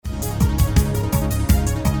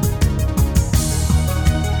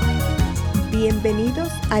Bienvenidos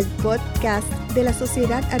al podcast de la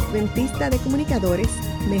Sociedad Adventista de Comunicadores,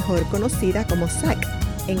 mejor conocida como SAC.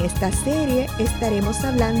 En esta serie estaremos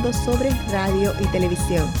hablando sobre radio y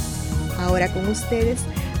televisión. Ahora con ustedes,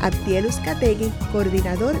 Abdiel Uzcategui,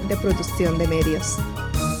 coordinador de producción de medios.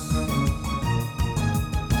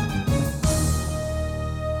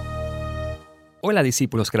 Hola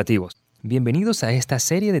discípulos creativos, bienvenidos a esta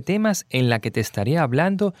serie de temas en la que te estaré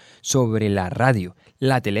hablando sobre la radio,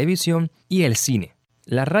 la televisión y el cine.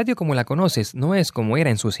 La radio como la conoces no es como era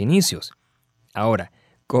en sus inicios. Ahora,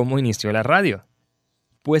 ¿cómo inició la radio?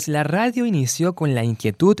 Pues la radio inició con la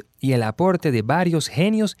inquietud y el aporte de varios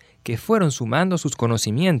genios que fueron sumando sus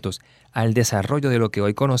conocimientos al desarrollo de lo que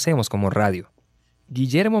hoy conocemos como radio.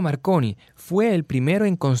 Guillermo Marconi fue el primero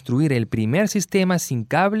en construir el primer sistema sin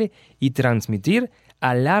cable y transmitir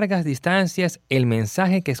a largas distancias el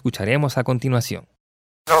mensaje que escucharemos a continuación.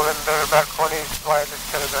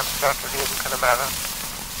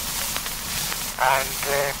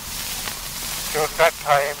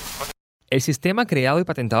 El sistema creado y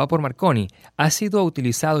patentado por Marconi ha sido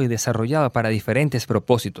utilizado y desarrollado para diferentes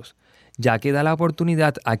propósitos, ya que da la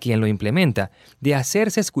oportunidad a quien lo implementa de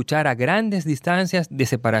hacerse escuchar a grandes distancias de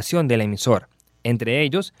separación del emisor. Entre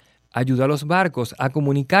ellos, ayuda a los barcos a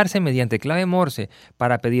comunicarse mediante clave Morse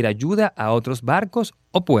para pedir ayuda a otros barcos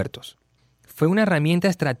o puertos. Fue una herramienta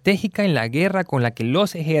estratégica en la guerra con la que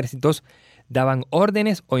los ejércitos daban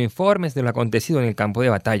órdenes o informes de lo acontecido en el campo de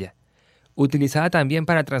batalla. Utilizada también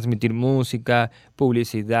para transmitir música,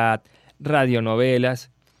 publicidad,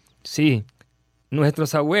 radionovelas. Sí,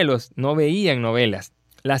 nuestros abuelos no veían novelas,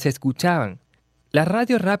 las escuchaban. La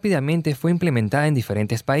radio rápidamente fue implementada en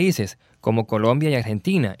diferentes países, como Colombia y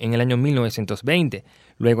Argentina en el año 1920,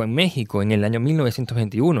 luego en México en el año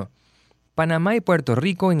 1921, Panamá y Puerto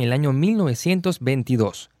Rico en el año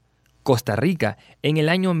 1922, Costa Rica en el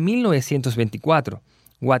año 1924,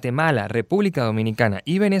 Guatemala, República Dominicana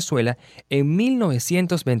y Venezuela en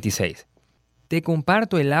 1926. Te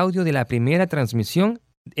comparto el audio de la primera transmisión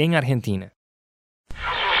en Argentina.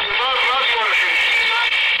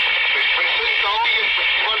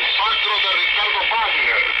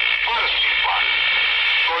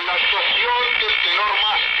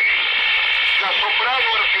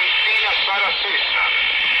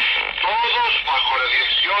 Todos bajo la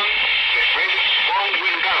dirección de Felix von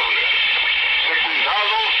Wingardner,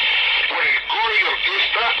 secundados por el coro y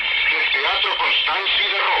orquesta del Teatro Constanzi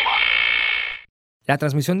de Roma. La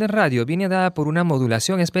transmisión de radio viene dada por una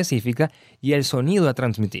modulación específica y el sonido a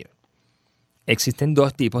transmitir. Existen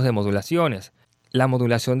dos tipos de modulaciones: la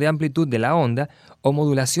modulación de amplitud de la onda o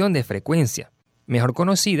modulación de frecuencia, mejor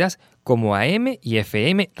conocidas como AM y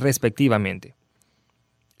FM respectivamente.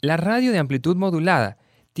 La radio de amplitud modulada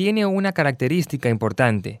tiene una característica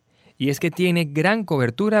importante, y es que tiene gran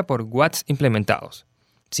cobertura por watts implementados.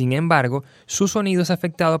 Sin embargo, su sonido es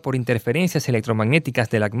afectado por interferencias electromagnéticas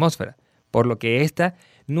de la atmósfera, por lo que ésta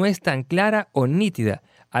no es tan clara o nítida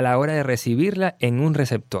a la hora de recibirla en un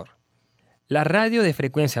receptor. La radio de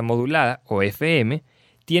frecuencia modulada, o FM,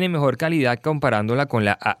 tiene mejor calidad comparándola con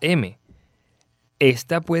la AM.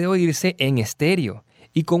 Esta puede oírse en estéreo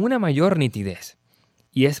y con una mayor nitidez,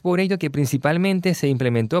 y es por ello que principalmente se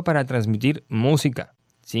implementó para transmitir música.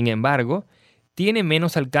 Sin embargo, tiene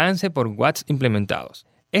menos alcance por watts implementados.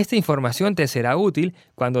 Esta información te será útil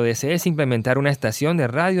cuando desees implementar una estación de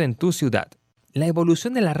radio en tu ciudad. La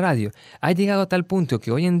evolución de la radio ha llegado a tal punto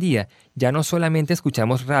que hoy en día ya no solamente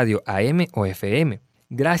escuchamos radio AM o FM.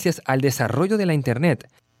 Gracias al desarrollo de la Internet,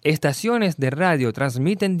 estaciones de radio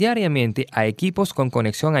transmiten diariamente a equipos con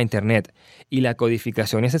conexión a Internet y la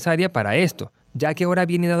codificación necesaria para esto, ya que ahora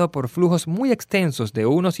viene dado por flujos muy extensos de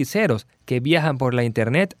unos y ceros que viajan por la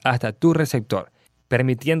Internet hasta tu receptor,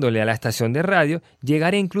 permitiéndole a la estación de radio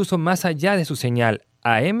llegar incluso más allá de su señal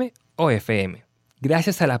AM o FM.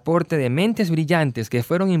 Gracias al aporte de mentes brillantes que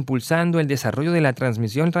fueron impulsando el desarrollo de la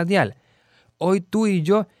transmisión radial, hoy tú y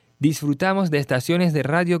yo disfrutamos de estaciones de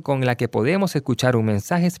radio con la que podemos escuchar un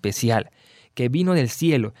mensaje especial que vino del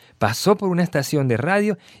cielo, pasó por una estación de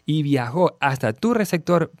radio y viajó hasta tu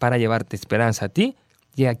receptor para llevarte esperanza a ti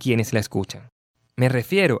y a quienes la escuchan. Me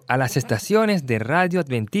refiero a las estaciones de radio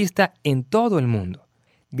adventista en todo el mundo.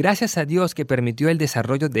 Gracias a Dios que permitió el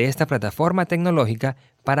desarrollo de esta plataforma tecnológica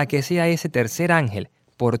para que sea ese tercer ángel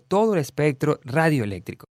por todo el espectro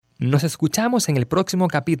radioeléctrico. Nos escuchamos en el próximo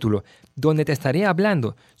capítulo, donde te estaré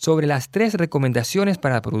hablando sobre las 3 recomendaciones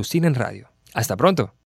para producir en radio. ¡Hasta pronto!